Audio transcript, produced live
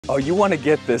Oh, you want to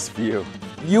get this view.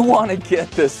 You want to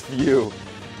get this view.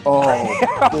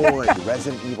 Oh, boy.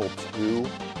 Resident Evil 2.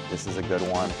 This is a good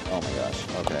one. Oh my gosh.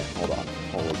 Okay, hold on.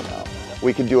 Holy cow.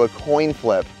 We could do a coin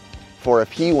flip for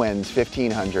if he wins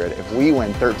 1,500, if we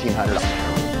win 1,300.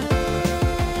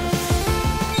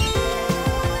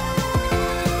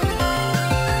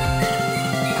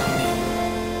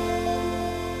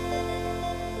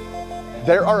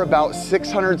 There are about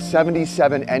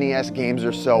 677 NES games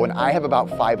or so, and I have about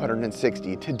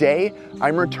 560. Today,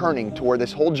 I'm returning to where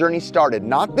this whole journey started,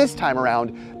 not this time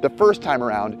around, the first time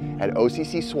around at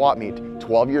OCC Swap Meet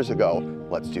 12 years ago.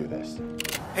 Let's do this.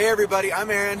 Hey everybody,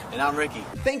 I'm Aaron. And I'm Ricky.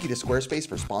 Thank you to Squarespace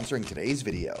for sponsoring today's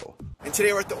video. And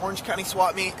today we're at the Orange County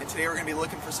Swap Meet, and today we're going to be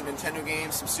looking for some Nintendo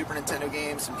games, some Super Nintendo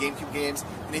games, some GameCube games,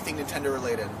 anything Nintendo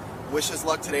related. Wish us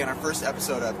luck today on our first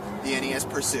episode of the NES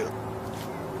Pursuit.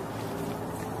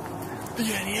 The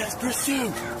NES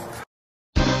Pursuit!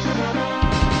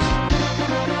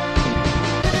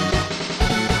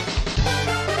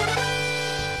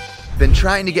 Been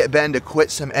trying to get Ben to quit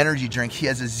some energy drink. He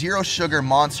has a zero sugar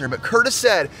Monster, but Curtis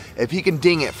said if he can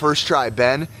ding it first try,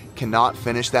 Ben cannot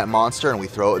finish that Monster and we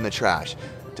throw it in the trash.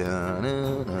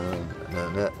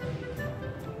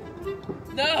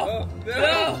 No!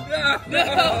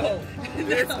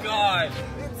 This guy!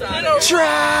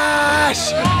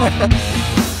 Trash!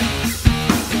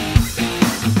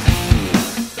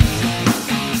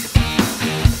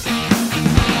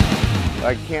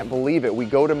 I can't believe it. We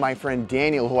go to my friend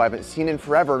Daniel, who I haven't seen in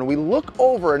forever, and we look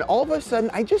over and all of a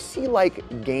sudden I just see like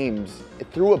games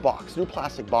through a box, through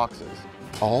plastic boxes.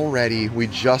 Already, we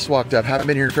just walked up, haven't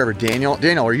been here in forever. Daniel,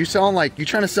 are you selling like, you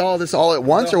trying to sell this all at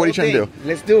once or what are you trying to do?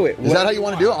 Let's do it. Is that how you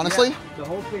want to do it, honestly? Yeah, the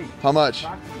whole thing. How much?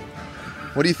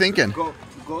 What are you thinking?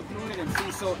 Go through it and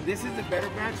see. So this is the better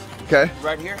batch. Okay.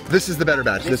 Right here. This is the better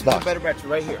batch, this box. This is the better batch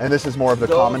right here. And this is more of the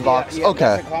common box? Yeah, okay.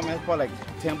 That's a common, it's probably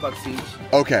like $10 each.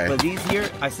 Okay. But these here,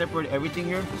 I separate everything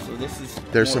here. So this is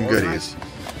there's some goodies.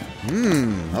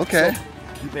 Okay. So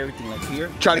keep everything like here.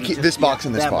 Try to keep this box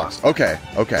in this box. Okay,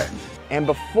 okay. And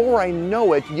before I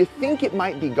know it, you think it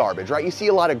might be garbage, right? You see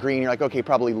a lot of green, you're like, okay,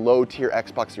 probably low tier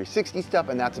Xbox 360 stuff,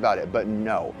 and that's about it. But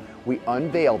no, we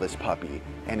unveil this puppy,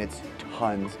 and it's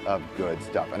tons of good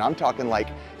stuff. And I'm talking like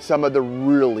some of the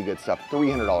really good stuff,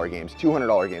 $300 games,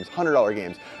 $200 games, $100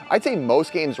 games. I'd say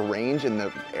most games range in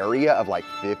the area of like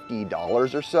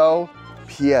 $50 or so.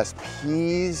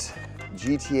 PSPs,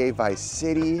 GTA Vice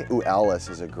City. Ooh, Alice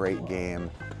is a great game.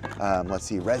 Let's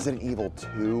see, Resident Evil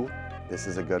 2. This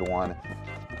is a good one.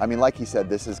 I mean, like he said,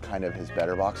 this is kind of his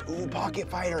better box. Ooh, Pocket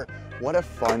Fighter. What a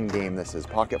fun game this is.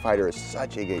 Pocket Fighter is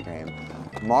such a good game.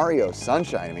 Mario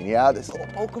Sunshine. I mean, yeah, this little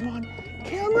Pokemon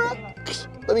camera.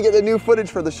 Let me get the new footage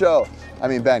for the show. I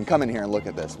mean, Ben, come in here and look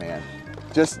at this, man.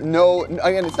 Just no,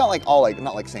 again, it's not like all like,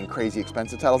 not like saying crazy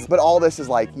expensive titles, but all this is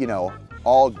like, you know,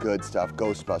 all good stuff.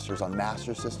 Ghostbusters on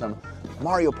Master System,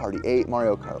 Mario Party 8,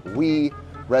 Mario Kart Wii,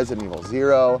 Resident Evil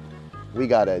 0. We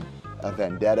got a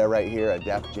Vendetta right here, a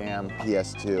Def Jam,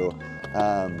 PS2.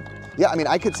 Yeah, I mean,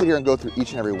 I could sit here and go through each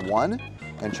and every one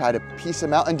and try to piece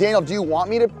them out. And Daniel, do you want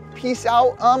me to piece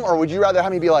out or would you rather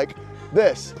have me be like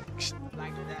this?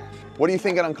 Like that. What are you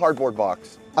thinking on cardboard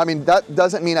box? I mean, that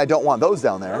doesn't mean I don't want those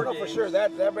down there. No, for sure.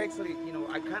 That basically, you know,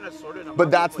 I kind of sorted them. But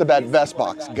that's the best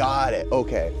box. Got it.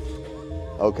 Okay.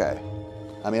 Okay.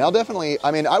 I mean, I'll definitely,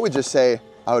 I mean, I would just say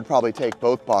I would probably take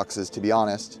both boxes, to be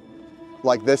honest.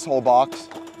 Like this whole box.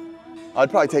 I'd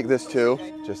probably take this too,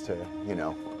 just to, you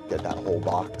know, get that whole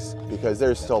box. Because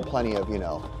there's still plenty of, you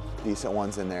know, decent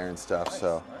ones in there and stuff.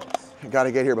 So I gotta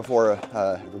get here before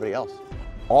everybody else.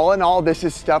 All in all, this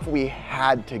is stuff we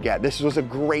had to get. This was a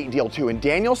great deal too. And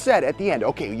Daniel said at the end,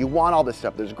 okay, you want all this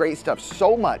stuff. There's great stuff,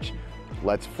 so much.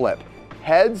 Let's flip.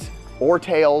 Heads or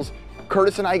tails.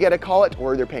 Curtis and I get to call it,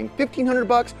 or they're paying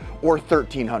 $1,500 or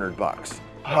 $1,300.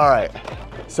 All right,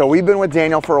 so we've been with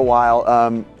Daniel for a while.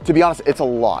 To be honest, it's a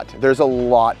lot. There's a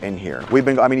lot in here.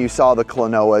 I mean, you saw the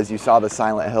Klonoas, you saw the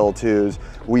Silent Hill 2s,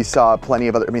 we saw plenty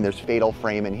of other, I mean, there's Fatal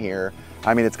Frame in here.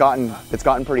 I mean, it's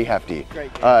gotten pretty hefty.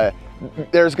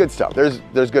 There's good stuff,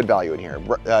 there's good value in here.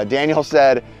 Daniel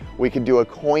said we could do a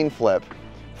coin flip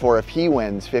for if he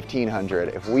wins 1,500,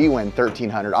 if we win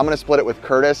 1,300. I'm gonna split it with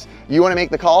Curtis. You wanna make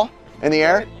the call in the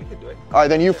air? You can do it. All right,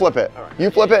 then you flip it. Right.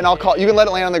 You flip it and I'll call, you can let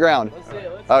it land on the ground.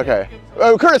 Okay.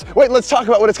 Oh, Curtis, wait, let's talk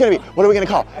about what it's gonna be. What are we gonna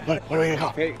call? What are we gonna call?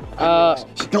 Okay.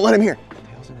 Don't let him hear.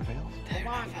 Tails and reveals.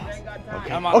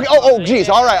 Okay. Okay. Oh, geez.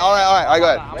 All right, go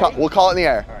ahead. We'll call it in the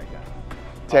air.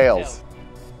 Tails.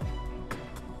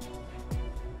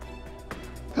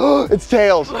 It's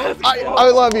tails. I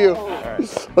love you.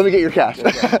 Let me get your cash.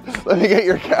 Let me get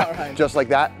your cash. Just like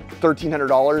that.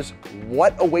 $1,300.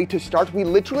 What a way to start. We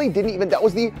literally didn't even, that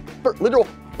was the literal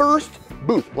first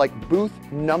booth, like booth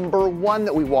number 1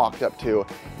 that we walked up to.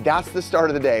 That's the start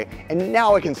of the day. And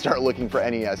now I can start looking for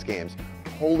NES games.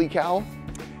 Holy cow,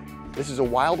 this is a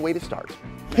wild way to start.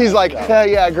 He's like,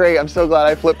 yeah, great. I'm so glad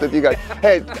I flipped with you guys.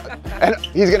 Hey, and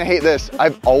he's gonna hate this.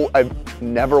 I've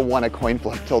never won a coin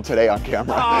flip till today on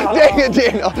camera. Oh. Dang it,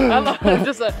 Daniel.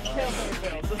 Just a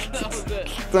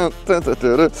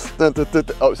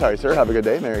Oh, sorry, sir. Have a good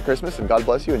day. Merry Christmas, and God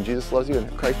bless you, and Jesus loves you,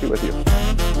 and Christ be with you.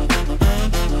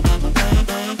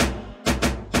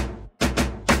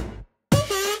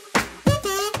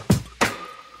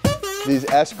 These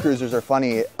S Cruisers are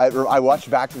funny. I watched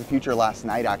Back to the Future last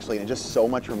night, actually, and it just so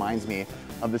much reminds me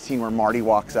of the scene where Marty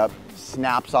walks up,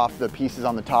 snaps off the pieces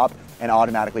on the top, and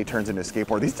automatically turns into a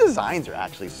skateboard. These designs are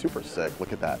actually super sick.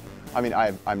 Look at that. I mean,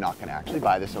 I'm not gonna actually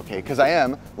buy this, okay? Because I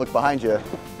am, look behind you,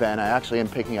 Ben, I actually am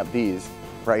picking up these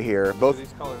right here. Both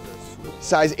these colors are sweet.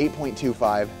 Size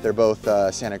 8.25. They're both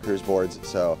Santa Cruz boards,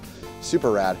 so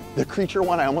super rad. The Creature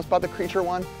one, I almost bought the Creature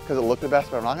one because it looked the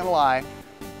best, but I'm not gonna lie.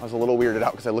 I was a little weirded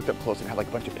out because I looked up close and had like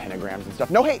a bunch of pentagrams and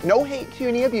stuff. No hate to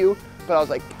any of you, but I was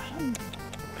like, kind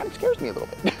of scares me a little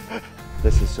bit.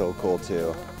 This is so cool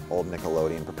too. Old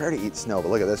Nickelodeon. Prepare to eat snow, but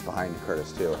look at this behind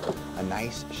Curtis too. A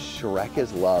nice Shrek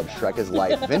is love, Shrek is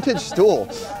life. Vintage stool.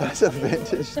 That's a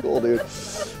vintage stool, dude.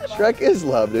 Shrek is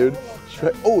love, dude.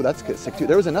 Shrek. Oh, that's good. Sick too.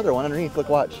 There was another one underneath. Look,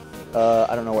 watch.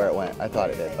 I don't know where it went. I thought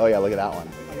it did. Oh yeah, look at that one.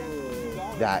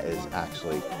 That is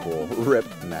actually cool. Rip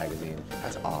magazine.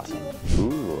 That's awesome.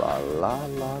 Ooh la la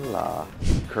la la.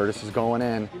 Curtis is going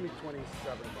in.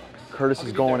 Curtis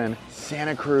is going in.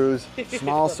 Santa Cruz,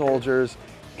 Small Soldiers,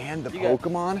 and the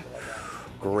Pokemon.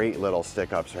 Great little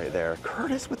stick-ups right there.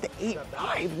 Curtis with the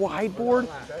 8.5 wide board.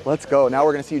 Let's go. Now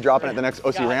we're gonna see you dropping at the next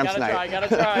OC Rams tonight. Gotta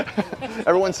try.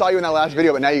 Everyone saw you in that last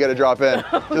video, but now you gotta drop in.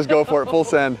 Just go for it, full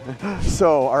send.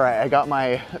 So, all right, I got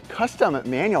my custom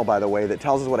manual, by the way, that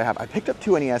tells us what I have. I picked up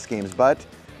 2 NES games, but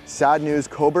sad news,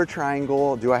 Cobra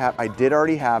Triangle, I did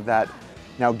already have that.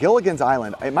 Now, Gilligan's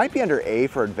Island, it might be under A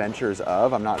for Adventures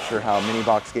of. I'm not sure how Mini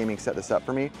Box Gaming set this up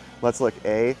for me. Let's look,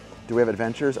 A. Do we have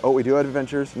Adventures? Oh, we do have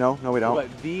Adventures. No, we don't.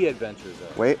 But the Adventures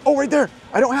of. Wait, oh, right there.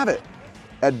 I don't have it.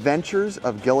 Adventures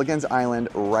of Gilligan's Island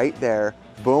right there.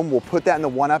 Boom, we'll put that in the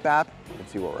 1UP app and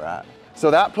see where we're at.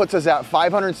 So that puts us at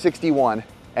 561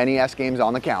 NES games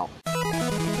on the count.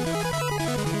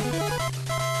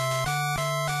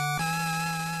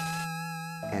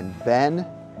 And Ben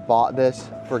bought this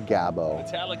for Gabbo.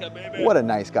 Metallica, baby. What a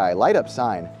nice guy. Light up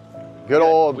sign. Good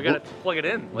old. We gotta plug it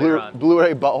in later on.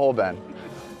 Blu-ray butthole Ben.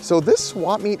 So this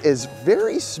swap meet is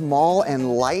very small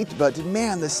and light, but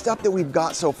man, the stuff that we've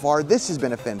got so far, this has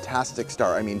been a fantastic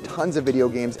start. I mean, tons of video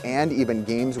games and even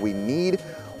games we need.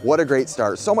 What a great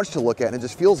start. So much to look at, and it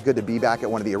just feels good to be back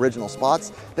at one of the original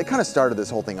spots that kind of started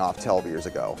this whole thing off 12 years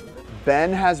ago.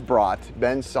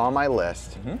 Ben saw my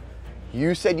list.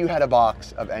 You said you had a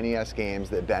box of NES games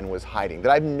that Ben was hiding,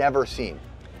 that I've never seen.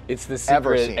 It's the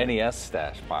secret NES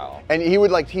stash pile. And he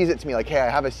would like tease it to me like, hey, I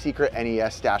have a secret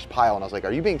NES stash pile. And I was like,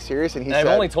 are you being serious? And he said,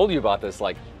 I've only told you about this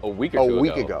like a week or two ago. A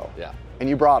week ago. Yeah. And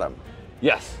you brought them.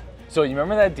 Yes. So you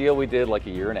remember that deal we did like a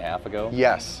year and a half ago?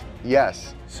 Yes,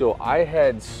 yes. So I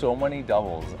had so many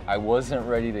doubles, I wasn't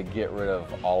ready to get rid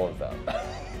of all of them.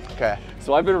 Okay.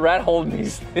 So I've been rat holding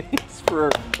these things for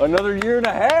another year and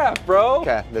a half, bro.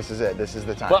 Okay, this is it. This is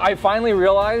the time. But I finally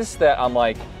realized that I'm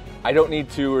like, I don't need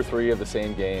 2 or 3 of the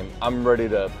same game. I'm ready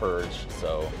to purge,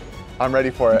 so. I'm ready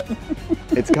for it.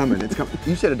 It's coming, it's coming.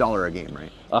 You said $1 a game,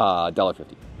 right?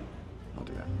 $1.50. I'll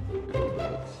do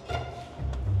that.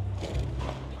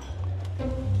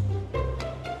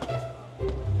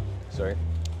 Sorry.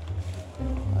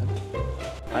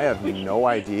 I have no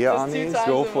idea on these.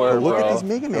 Go for it, Look bro. at these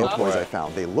Mega Man toys I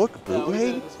found. They look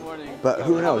bootleg, but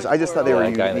who knows? I just thought they were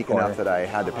unique enough that I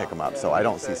had to pick them up, so I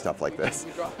don't see stuff like this.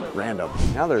 Random.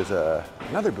 Now there's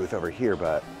another booth over here,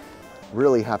 but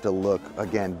really have to look,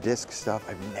 again, disc stuff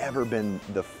I've never been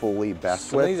the fully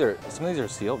best with. Some of these are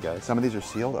sealed, guys. Some of these are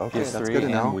sealed? Okay, PS3 that's good to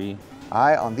know. and Wii.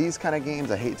 On these kind of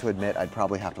games, I hate to admit, I'd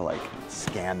probably have to like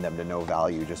scan them to no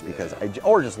value just because,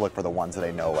 or just look for the ones that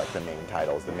I know, like the main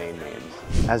titles, the main names.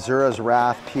 Azura's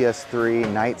Wrath, PS3,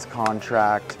 Knight's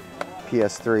Contract,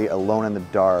 PS3, Alone in the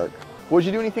Dark. Would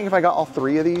you do anything if I got all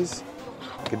 3 of these?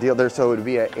 Good deal there, so it would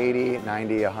be at 80,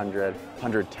 90, 100,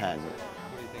 110.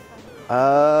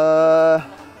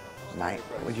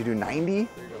 Would you do 90?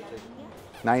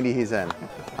 90, he's in.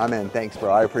 I'm in, thanks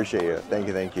bro, I appreciate you. Thank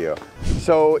you, thank you.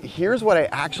 So here's what I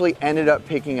actually ended up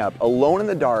picking up. Alone in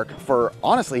the Dark for,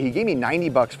 honestly, he gave me 90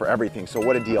 bucks for everything, so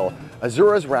what a deal.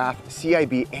 Azura's Wrath,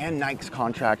 CIB, and Knight's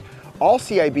Contract. All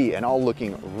CIB and all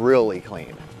looking really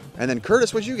clean. And then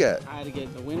Curtis, what'd you get? I had to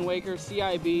get the Wind Waker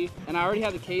CIB, and I already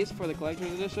had the case for the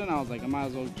collector's edition. I was like, I might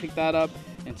as well pick that up.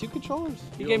 And 2 controllers.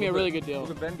 He gave me a really good deal. Look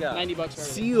what Ben got. $90 for everything.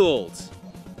 Sealed.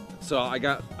 So I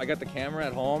got the camera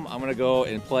at home. I'm gonna go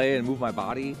and play and move my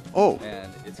body. Oh.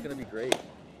 And it's gonna be great.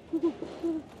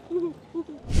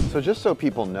 So just so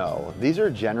people know, these are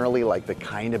generally like the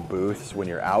kind of booths when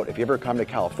you're out. If you ever come to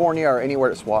California or anywhere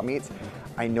at swap meets,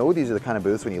 I know these are the kind of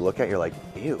booths when you look at, you're like,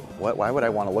 ew, why would I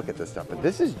want to look at this stuff? But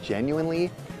this is genuinely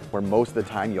where most of the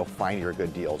time you'll find your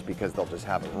good deals, because they'll just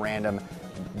have a random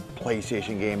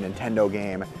PlayStation game, Nintendo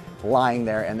game lying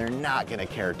there, and they're not gonna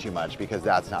care too much because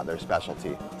that's not their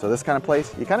specialty. So this kind of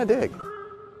place, you kind of dig.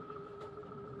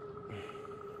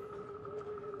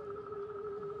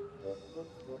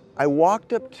 I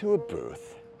walked up to a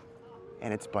booth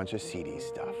and it's a bunch of CD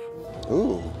stuff.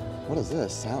 Ooh, what is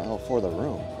this? Silent Hill for the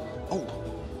Room. Oh,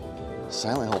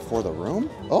 Silent Hill for the Room?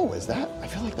 Oh, is that? I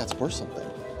feel like that's worth something.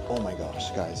 Oh my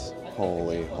gosh, guys.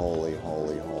 Holy, holy,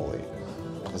 holy, holy.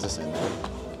 Is this in there?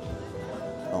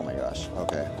 Oh my gosh.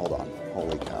 Okay, hold on.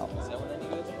 Holy cow.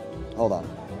 Hold on.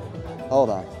 Hold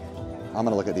on. I'm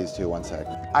gonna look at these two 1 sec.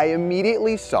 I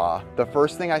immediately saw, the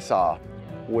first thing I saw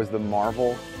was the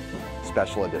Marvel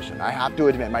Special Edition. I have to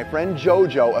admit, my friend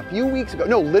Jojo a few weeks ago,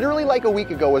 no, literally like a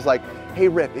week ago, was like, hey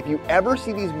Rip, if you ever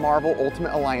see these Marvel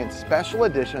Ultimate Alliance Special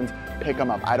Editions, pick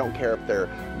them up. I don't care if they're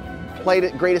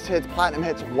greatest hits, platinum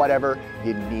hits, whatever,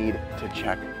 you need to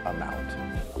check them out.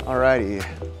 Alrighty.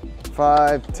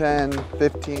 5, 10,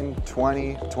 15,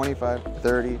 20, 25,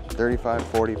 30, 35,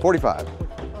 40, 45.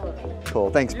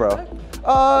 Cool, thanks bro.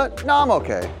 No, I'm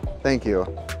okay. Thank you.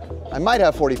 I might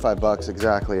have 45 bucks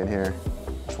exactly in here.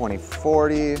 20,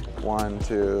 40, 1,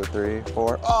 2, 3,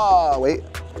 4. Oh, wait.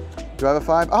 Do I have a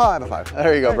 5? Oh, I have a 5.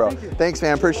 There you go, bro. Thanks,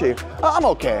 man, appreciate it. I'm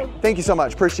okay. Thank you so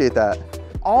much, appreciate that.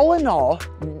 All in all,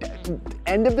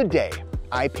 end of the day,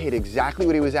 I paid exactly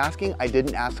what he was asking. I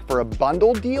didn't ask for a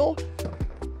bundle deal.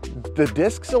 The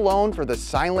discs alone for the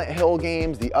Silent Hill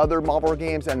games, the other Marvel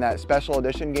games, and that special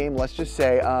edition game, let's just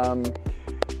say,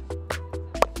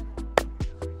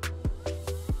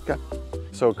 okay.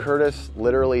 So Curtis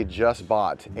literally just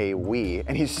bought a Wii,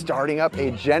 and he's starting up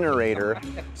a generator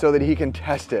so that he can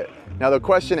test it. Now the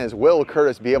question is, will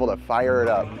Curtis be able to fire it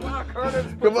up? Come on, Curtis.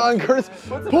 Come on, Curtis.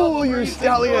 Pull, you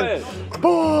stallion.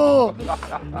 Pull.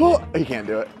 Pull. He can't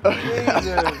do it. Oh,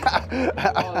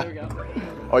 there we go.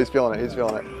 Oh, he's feeling it. He's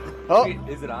feeling it. Oh.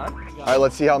 Is it on? All right,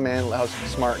 let's see how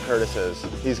smart Curtis is.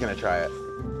 He's gonna try it.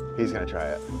 He's gonna try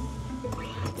it.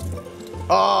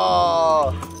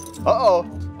 Oh.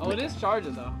 Uh-oh. Oh, it is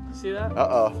charging though. See that?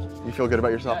 Uh-oh. You feel good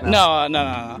about yourself now?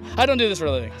 No. I don't do this for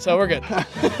a living, so we're good.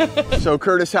 So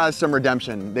Curtis has some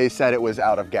redemption. They said it was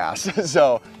out of gas.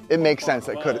 So it makes sense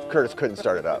that Curtis couldn't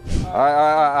start it up. All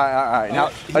right. Now,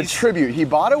 a tribute. He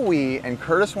bought a Wii and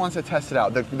Curtis wants to test it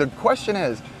out. The question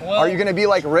is, are you gonna be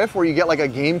like Riff where you get like a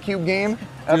GameCube game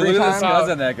every Look at time? the size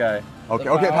on that guy.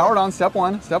 Okay, powered on, step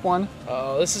one.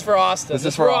 Oh, this is for Austin. This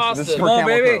is for Austin. This is for Come on,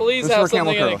 Camel baby. Crew. Please This is have for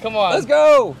Camel something in Crew. it. Come on. Let's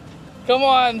go. Come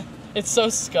on. It's so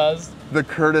scuzzed. The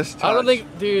Curtis touch. I don't think,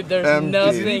 dude, there's Empty.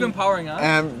 nothing. Is it even powering on?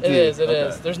 Empty. It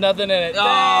is. There's nothing in it.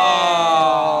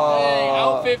 Oh. Dang,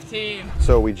 out 15.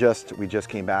 So we just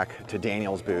came back to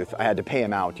Daniel's booth. I had to pay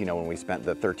him out, you know, when we spent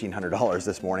the $1,300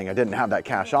 this morning. I didn't have that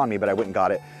cash on me, but I went and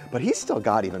got it. But he's still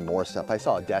got even more stuff. I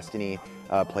saw a Destiny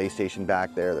PlayStation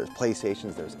back there. There's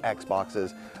PlayStations, there's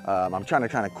Xboxes. I'm trying to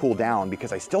kind of cool down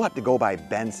because I still have to go buy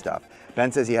Ben's stuff.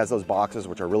 Ben says he has those boxes,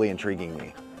 which are really intriguing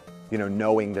me. You know,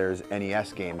 knowing there's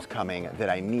NES games coming that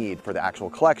I need for the actual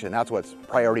collection. That's what's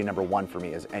priority number 1 for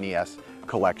me is NES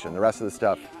collection. The rest of the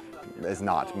stuff is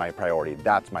not my priority.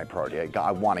 That's my priority.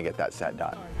 I want to get that set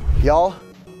done. Y'all,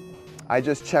 I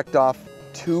just checked off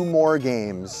 2 more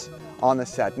games on the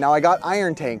set. Now I got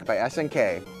Iron Tank by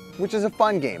SNK, which is a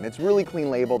fun game. It's really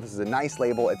clean label. This is a nice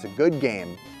label. It's a good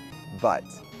game, but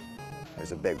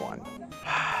there's a big one.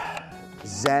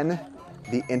 Zen,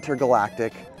 the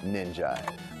Intergalactic Ninja.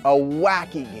 A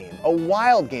wacky game, a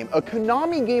wild game, a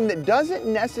Konami game that doesn't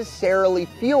necessarily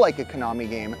feel like a Konami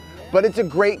game, but it's a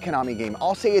great Konami game.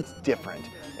 I'll say it's different.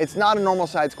 It's not a normal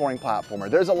side-scrolling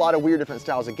platformer. There's a lot of weird different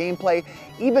styles of gameplay.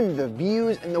 Even the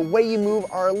views and the way you move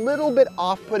are a little bit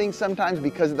off-putting sometimes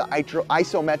because of the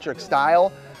isometric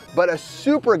style, but a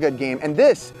super good game. And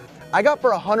this, I got for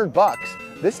 100 bucks.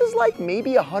 This is like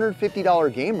maybe a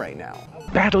 $150 game right now.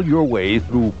 Battle your way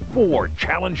through 4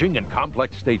 challenging and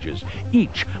complex stages,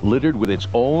 each littered with its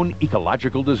own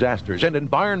ecological disasters and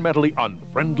environmentally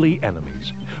unfriendly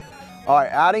enemies. All right,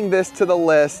 adding this to the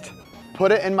list,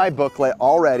 put it in my booklet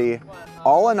already.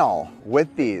 All in all,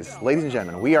 with these, ladies and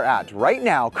gentlemen, we are at, right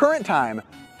now, current time,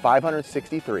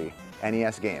 563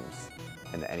 NES games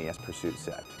in the NES Pursuit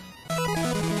set.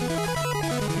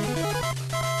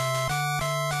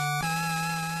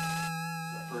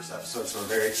 First episode, so we're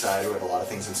very excited. We have a lot of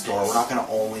things in store. We're not going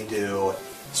to only do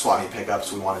swap meet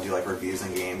pickups. We want to do like reviews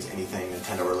and games, anything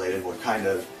Nintendo related. We're kind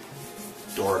of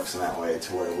dorks in that way,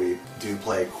 to where we do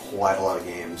play quite a lot of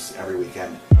games every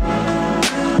weekend.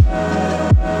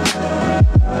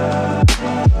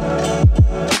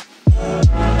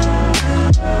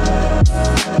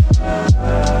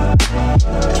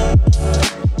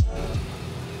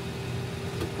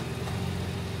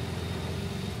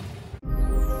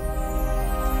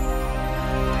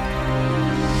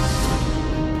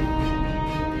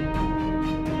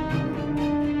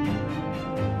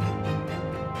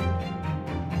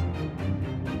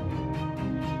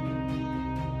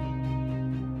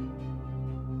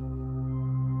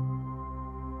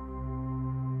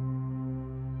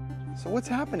 So what's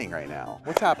happening right now?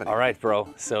 What's happening? All right, bro.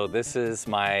 So this is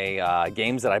my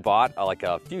games that I bought like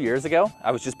a few years ago.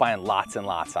 I was just buying lots and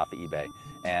lots off of eBay.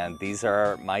 And these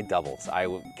are my doubles. I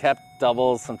kept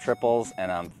doubles, some triples,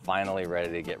 and I'm finally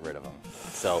ready to get rid of them.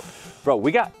 So, bro,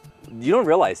 you don't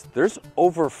realize there's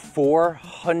over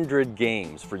 400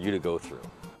 games for you to go through.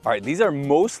 All right, these are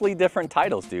mostly different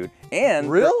titles, dude. And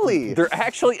really? They're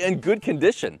actually in good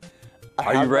condition.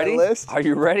 Are you ready? Are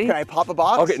you ready? Can I pop a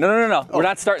box? Okay, no. Oh. We're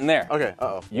not starting there. Okay,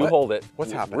 uh-oh. You hold it.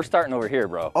 What's happening? We're starting over here,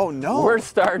 bro. Oh, no. We're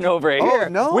starting over here. Oh,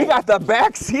 no. We got the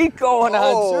back seat going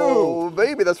on, too. Oh,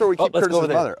 baby, that's where we keep Curtis's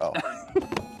mother. Oh.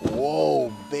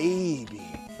 Whoa, baby.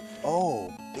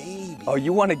 Oh, baby. Oh,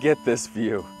 you want to get this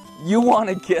view. You want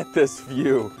to get this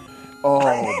view.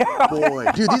 Oh, boy.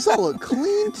 Dude, these all look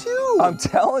clean, too. I'm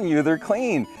telling you, they're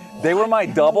clean. They were my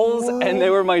doubles and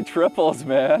they were my triples,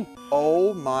 man.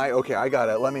 Oh my, okay, I got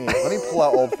it. Let me pull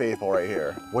out Old Faithful right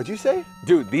here. What'd you say?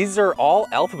 Dude, these are all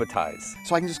alphabetized.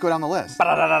 So I can just go down the list.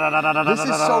 This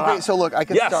is so great. So look, I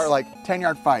can start like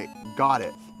 10-yard fight. Got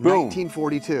it. Boom.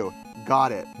 1942.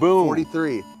 Got it. Boom.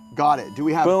 43. Got it. Do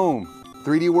we have Boom.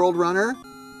 3D World Runner?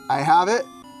 I have it.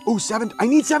 Ooh, I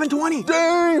need 720.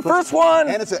 Dang, first one.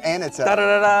 And it's a. Da, da,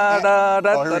 da, da,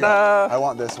 da, Oh, here we go. da. I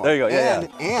want this one. There you go, yeah.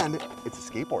 And it's a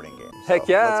skateboarding game. So Heck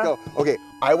yeah. Let's go. Okay,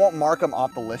 I won't mark them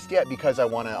off the list yet because I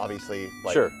want to obviously,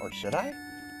 like, Sure. Or should I?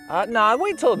 No,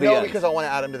 wait till the No, end. because I want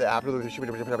to add them to the after. Okay,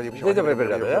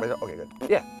 good.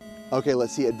 Yeah. Okay,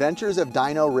 let's see. Adventures of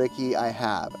Dino Ricky, I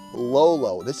have.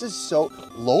 Lolo. This is so.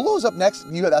 Lolo's up next.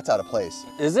 That's out of place.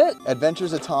 Is it?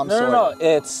 Adventures of Tom No, Sawyer. no,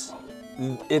 it's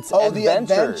Oh, Adventures. the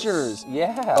Adventures.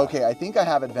 Yeah. Okay, I think I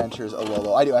have Adventures of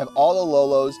Lolo. I do. I have all the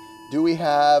Lolos. Do we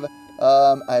have?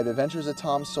 I have Adventures of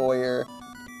Tom Sawyer.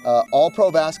 All Pro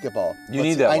Basketball. You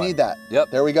need that one. I need that. Yep.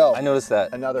 There we go. I noticed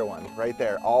that. Another one right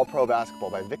there. All Pro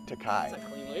Basketball by Vic Takai. It's a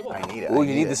clean label. I need it. Oh,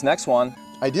 you need this next one.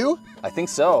 I do? I think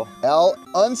so. L.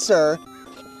 Unser.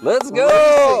 Let's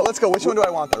go. Let's go. Which one do I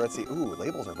want though? Let's see. Ooh,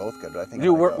 labels are both good, but I think.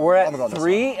 Dude, we're I'm at going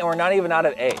 3 and we're not even out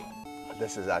of A.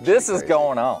 This is actually. This is crazy.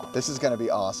 going on. This is going to be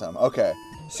awesome. Okay.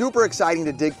 Super exciting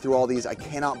to dig through all these. I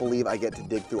cannot believe I get to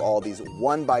dig through all these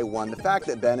one by one. The fact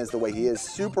that Ben is the way he is,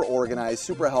 super organized,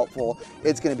 super helpful.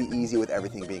 It's going to be easy with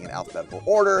everything being in alphabetical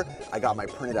order. I got my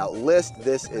printed out list.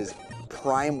 This is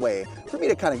prime way for me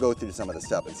to kind of go through some of the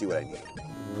stuff and see what I need.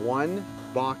 One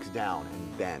box down,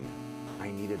 and Ben, I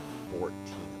needed 14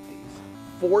 of these.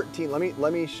 14.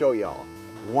 Let me show y'all.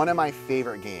 One of my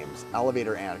favorite games,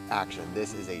 Elevator Action.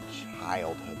 This is a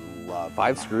childhood love.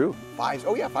 5 screw.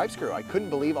 Oh yeah, 5 screw. I couldn't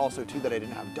believe also too that I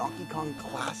didn't have Donkey Kong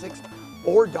Classics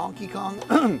or Donkey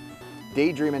Kong.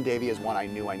 Daydream and Davy is one I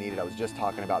knew I needed. I was just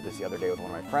talking about this the other day with one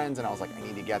of my friends and I was like, I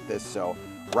need to get this, so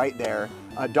right there.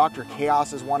 Dr.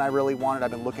 Chaos is one I really wanted.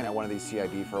 I've been looking at one of these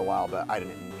CIB for a while, but I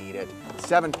didn't need it.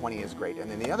 720 is great.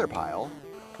 And then the other pile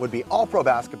would be All Pro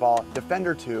Basketball,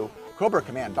 Defender 2, Cobra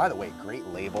Command, by the way, great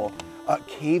label.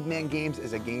 Caveman Games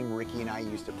is a game Ricky and I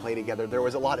used to play together. There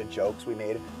was a lot of jokes we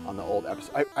made on the old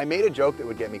episode. I made a joke that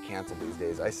would get me canceled these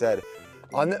days. I said,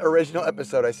 on the original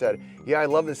episode, I said, yeah, I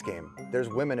love this game. There's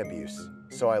women abuse,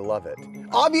 so I love it.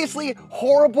 Obviously,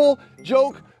 horrible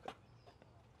joke.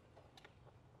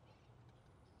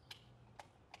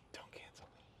 Don't cancel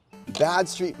me. Bad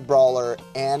Street Brawler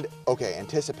and, okay,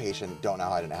 Anticipation, don't know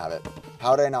how I didn't have it.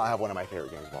 How did I not have one of my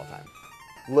favorite games of all time?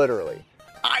 Literally.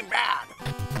 I'm bad.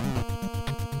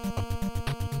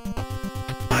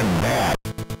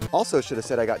 Also should have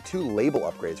said I got 2 label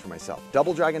upgrades for myself.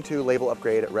 Double Dragon 2 label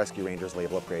upgrade, Rescue Rangers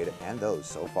label upgrade, and those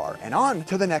so far. And on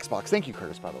to the next box. Thank you,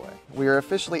 Curtis, by the way. We are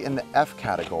officially in the F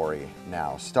category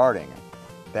now, starting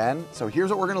Ben, so here's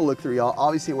what we're gonna look through, y'all.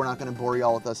 Obviously, we're not gonna bore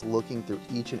y'all with us looking through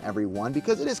each and every one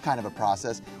because it is kind of a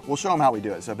process. We'll show them how we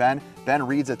do it. So Ben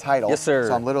reads a title. Yes, sir.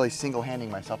 So I'm literally single-handing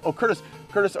myself. Oh, Curtis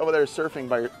over there is surfing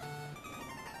by your...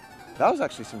 That was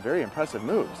actually some very impressive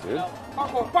moves, dude.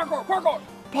 Parkour, parkour, parkour.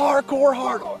 Parkour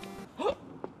hard.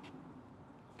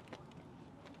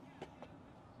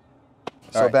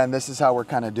 So right. Ben, this is how we're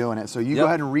kind of doing it. So you go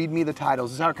ahead and read me the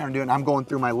titles. This is how we're kind of doing it. I'm going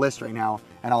through my list right now,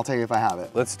 and I'll tell you if I have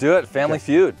it. Let's do it. Family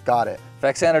Feud. Got it.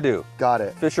 Xanadu. Got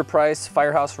it. Fisher Price,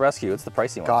 Firehouse Rescue. It's the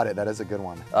pricey one. Got it. That is a good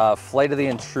one. Flight of the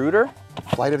Intruder.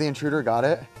 Flight of the Intruder. Got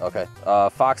it. Okay.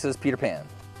 Fox's Peter Pan.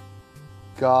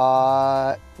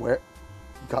 Got where?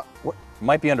 Got what?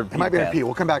 Might be under Peter It might be Pan. under P.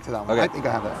 We'll come back to that one. Okay. I think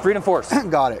I have it. Freedom Force.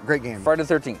 Got it. Great game. Friday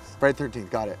the 13th. Friday the 13th.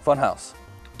 Got it. Funhouse.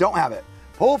 Don't have it.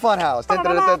 Whole Funhouse.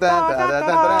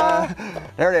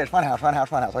 There it is.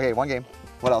 Funhouse. Okay, one game.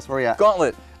 What else? Where are we at?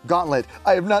 Gauntlet. Gauntlet.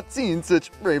 I have not seen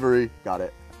such bravery. Got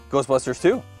it. Ghostbusters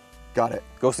 2. Got it.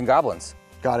 Ghosts and Goblins.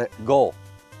 Got it. Goal.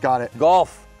 Got it.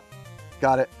 Golf.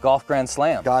 Got it. Golf Grand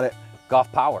Slam. Got it.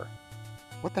 Golf Power.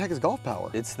 What the heck is Golf Power?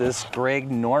 It's this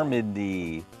Greg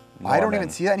Normandy. I don't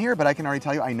even see that in here, but I can already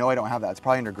tell you, I know I don't have that. It's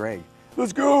probably under Greg.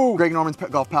 Let's go. Greg Norman's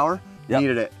Golf Power. Yep.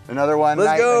 Needed it. Another one.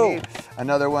 Let's go. I need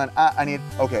another one. I need,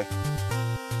 okay.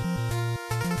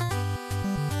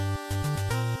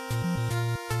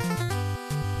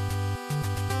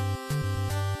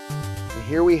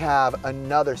 Here we have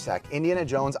another sec. Indiana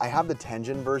Jones, I have the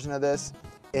Tengen version of this.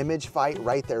 Image fight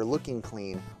right there, looking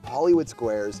clean. Hollywood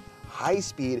Squares, high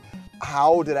speed.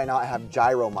 How did I not have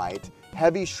Gyromite?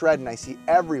 Heavy shred, and I see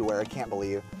everywhere, I can't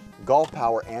believe. Golf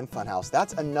Power and Funhouse.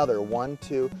 That's another 1,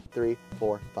 2, 3,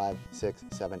 4, 5, 6,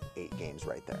 7, 8 games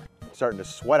right there. Starting to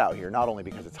sweat out here, not only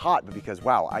because it's hot, but because,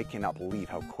 wow, I cannot believe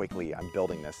how quickly I'm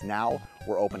building this. Now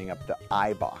we're opening up the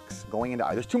I box. Going into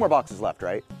I, there's 2 more boxes left,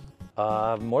 right?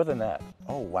 More than that.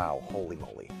 Oh, wow, holy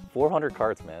moly. 400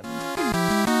 cards, man.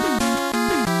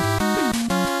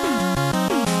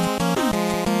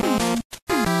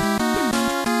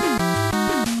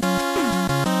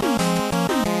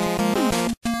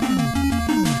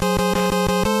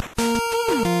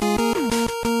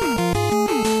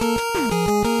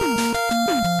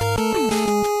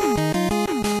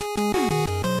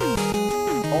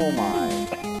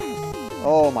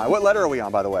 Oh my, what letter are we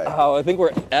on, by the way? Oh, I think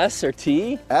we're S or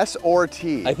T. S or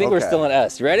T? I think we're still in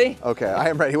S. You ready? Okay, I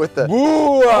am ready with the...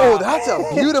 Woo! Oh, that's a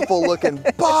beautiful looking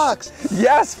box.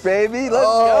 Yes, baby, let's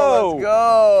go.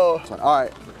 Let's go. All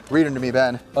right, read them to me,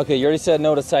 Ben. Okay, you already said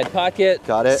no to side pocket.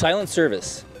 Got it. Silent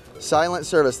Service. Silent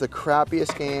Service, the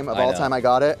crappiest game of all time. I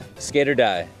got it. Skate or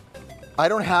Die. I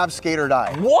don't have Skate or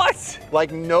Die. What?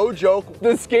 Like, no joke.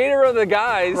 The Skater of the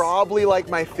guys. Probably like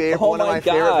my favorite, one of my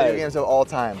favorite video games of all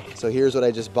time. So here's what I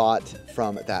just bought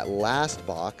from that last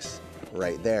box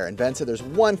right there. And Ben said there's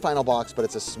one final box, but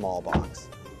it's a small box.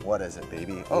 What is it,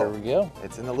 baby? Oh, there we go.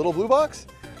 It's in the little blue box?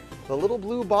 The little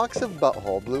blue box of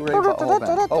Butthole, Blu-ray Butthole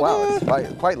Ben. Oh wow,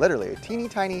 it's quite literally a teeny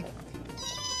tiny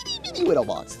little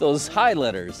box. Those high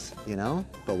letters. You know,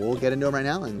 but we'll get into them right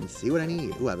now and see what I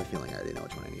need. Ooh, I have a feeling I already know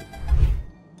which one I need.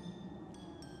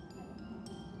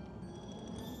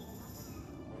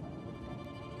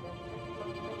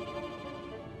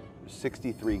 There's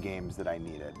 63 games that I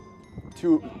needed.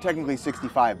 Technically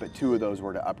 65, but 2 of those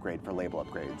were to upgrade for label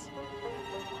upgrades.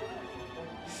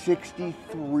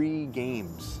 63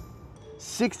 games.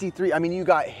 63, I mean, you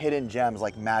got hidden gems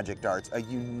like Magic Darts, a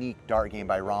unique dart game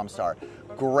by Romstar.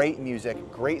 Great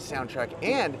music, great soundtrack,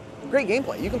 and great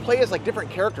gameplay. You can play as like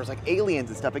different characters, like aliens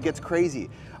and stuff. It gets crazy.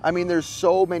 I mean, there's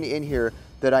so many in here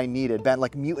that I needed. Ben,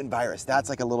 like Mutant Virus, that's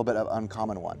like a little bit of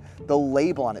uncommon one. The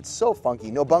label on it's so funky.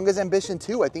 Nobunga's Ambition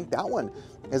 2, I think that one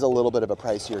is a little bit of a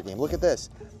pricier game. Look at this.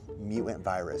 Mutant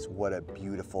Virus, what a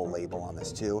beautiful label on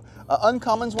this too.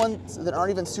 Uncommons ones that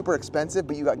aren't even super expensive,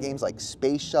 but you got games like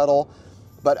Space Shuttle.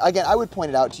 But again, I would point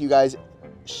it out to you guys,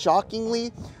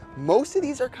 shockingly, most of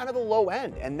these are kind of the low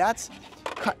end, and that's,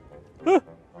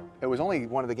 it was only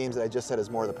one of the games that I just said is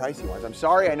more of the pricey ones. I'm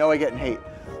sorry, I know I get in hate.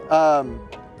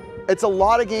 It's a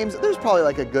lot of games, there's probably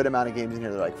like a good amount of games in here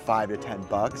that are like $5 to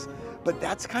 $10, but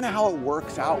that's kind of how it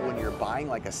works out when you're buying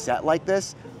like a set like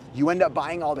this. You end up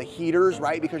buying all the heaters,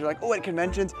 right? Because you're like, oh, at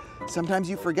conventions, sometimes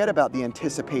you forget about the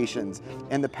Anticipations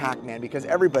and the Pac-Man because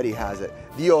everybody has it.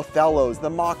 The Othellos, the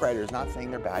Mock Riders, not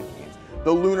saying they're bad games.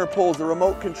 The Lunar Pulls, the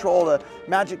Remote Control, the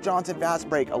Magic Johnson Fast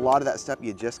Break, a lot of that stuff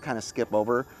you just kind of skip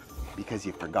over because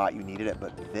you forgot you needed it.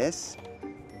 But this,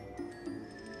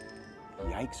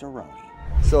 yikes-a-roni.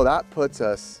 So that puts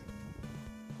us,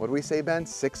 what do we say, Ben?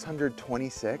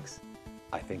 626?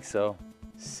 I think so.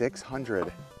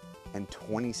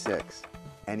 626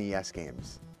 NES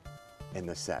games. in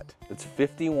the set. It's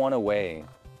 51 away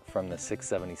from the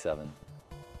 677.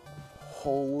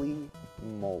 Holy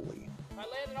moly. If I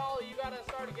land an ollie, you gotta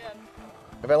start again.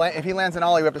 If he lands an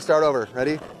ollie, we have to start over.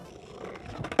 Ready?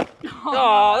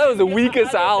 Oh, that was the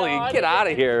weakest ollie. Get out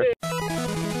of here.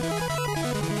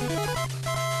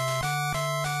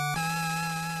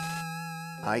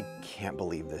 I can't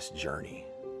believe this journey.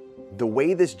 The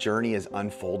way this journey is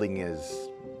unfolding is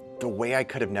the way I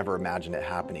could have never imagined it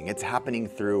happening. It's happening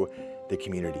through the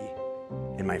community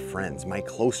and my friends, my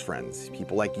close friends,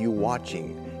 people like you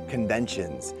watching,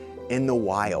 conventions, in the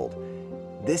wild.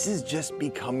 This is just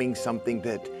becoming something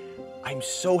that I'm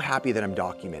so happy that I'm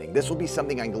documenting. This will be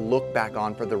something I can look back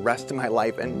on for the rest of my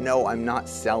life, and no, I'm not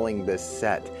selling this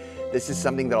set. This is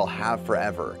something that I'll have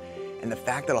forever. And the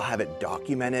fact that I'll have it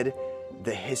documented,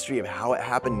 the history of how it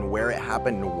happened and where it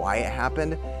happened and why it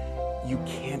happened, you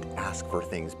can't ask for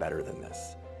things better than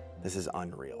this. This is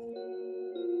unreal.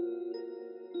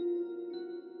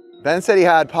 Ben said he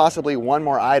had possibly one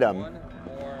more item.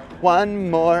 One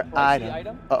more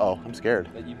item. Uh-oh, I'm scared.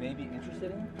 That you may be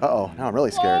interested in? Uh-oh, now I'm really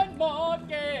scared. One more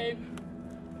game.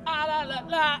 Ah, la, la,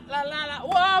 la, la, la, la.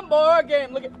 One more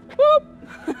game. Look at, whoop.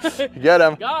 Get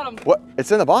him. Got him. What?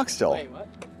 It's in the box still. Wait, what?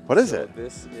 What is it?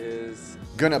 This is...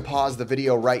 Gonna pause the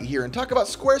video right here and talk about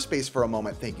Squarespace for a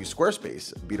moment. Thank you,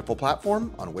 Squarespace, a beautiful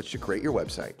platform on which to create your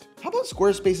website. How about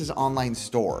Squarespace's online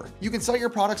store? You can sell your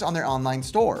products on their online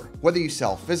store. Whether you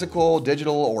sell physical,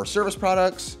 digital, or service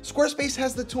products, Squarespace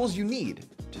has the tools you need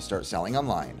to start selling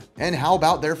online. And how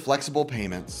about their flexible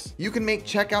payments? You can make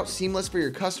checkout seamless for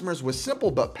your customers with simple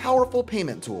but powerful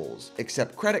payment tools.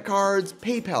 Accept credit cards,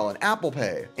 PayPal, and Apple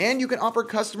Pay. And you can offer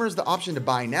customers the option to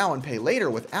buy now and pay later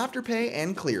with Afterpay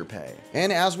and ClearPay.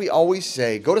 And as we always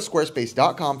say, go to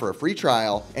squarespace.com for a free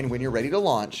trial, and when you're ready to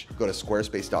launch, go to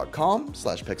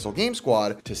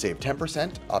squarespace.com/pixelgamesquad to save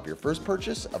 10% off your first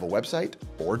purchase of a website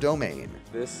or domain.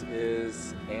 This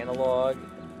is analog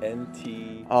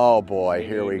NT. Oh boy,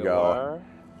 here we go.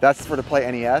 That's for to play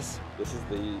NES? This is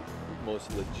the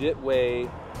most legit way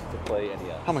to play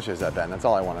NES. How much is that, Ben? That's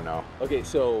all I want to know. Okay,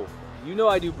 so you know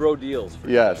I do bro deals for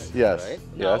Yes, you guys, yes, right?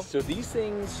 yes. So these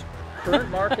things,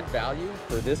 current market value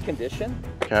for this condition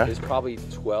is probably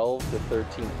 12 to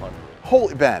 1300.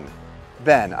 Holy Ben,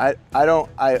 I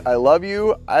love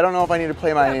you. I don't know if I need to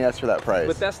play my NES for that price.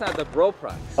 But that's not the bro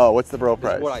price. Oh, what's the bro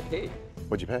price? This is what I paid.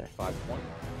 What'd you pay? $520.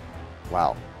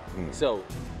 Wow. So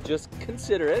just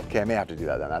consider it. Okay, I may have to do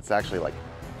that then. That's actually like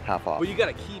half off. But you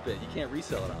gotta keep it. You can't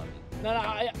resell it on me. No,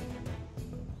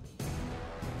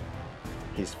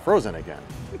 He's frozen again.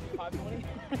 520?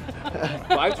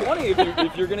 520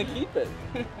 if you're gonna keep it.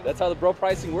 That's how the bro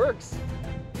pricing works.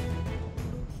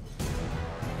 I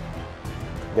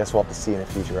guess we'll have to see in a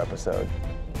future episode.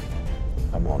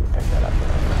 I'm willing to pick that up.